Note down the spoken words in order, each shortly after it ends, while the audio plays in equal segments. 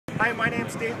Hi, my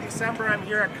name's Dave December. I'm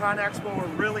here at ConExpo. We're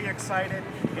really excited.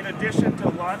 In addition to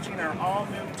launching our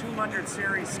all-new 200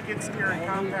 series skid steer and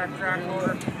compact track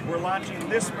loader, we're launching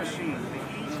this machine,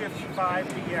 the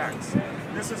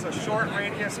E55Bx. This is a short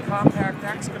radius compact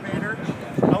excavator,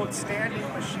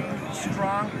 outstanding machine,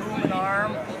 strong boom and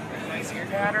arm, easy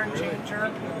pattern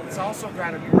changer. It's also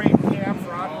got a great cab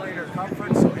for operator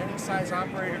comfort, so any size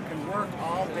operator can work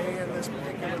all day in this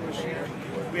particular machine.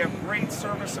 We have great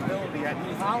serviceability. At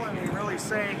Holland, we really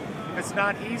say if it's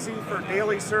not easy for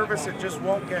daily service, it just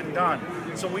won't get done.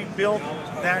 So we built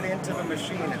that into the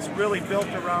machine. It's really built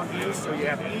around you, so you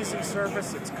have easy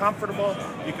service, it's comfortable,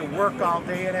 you can work all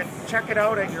day in it. Check it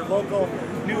out at your local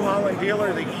New Holland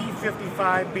dealer, the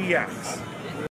E55Bx.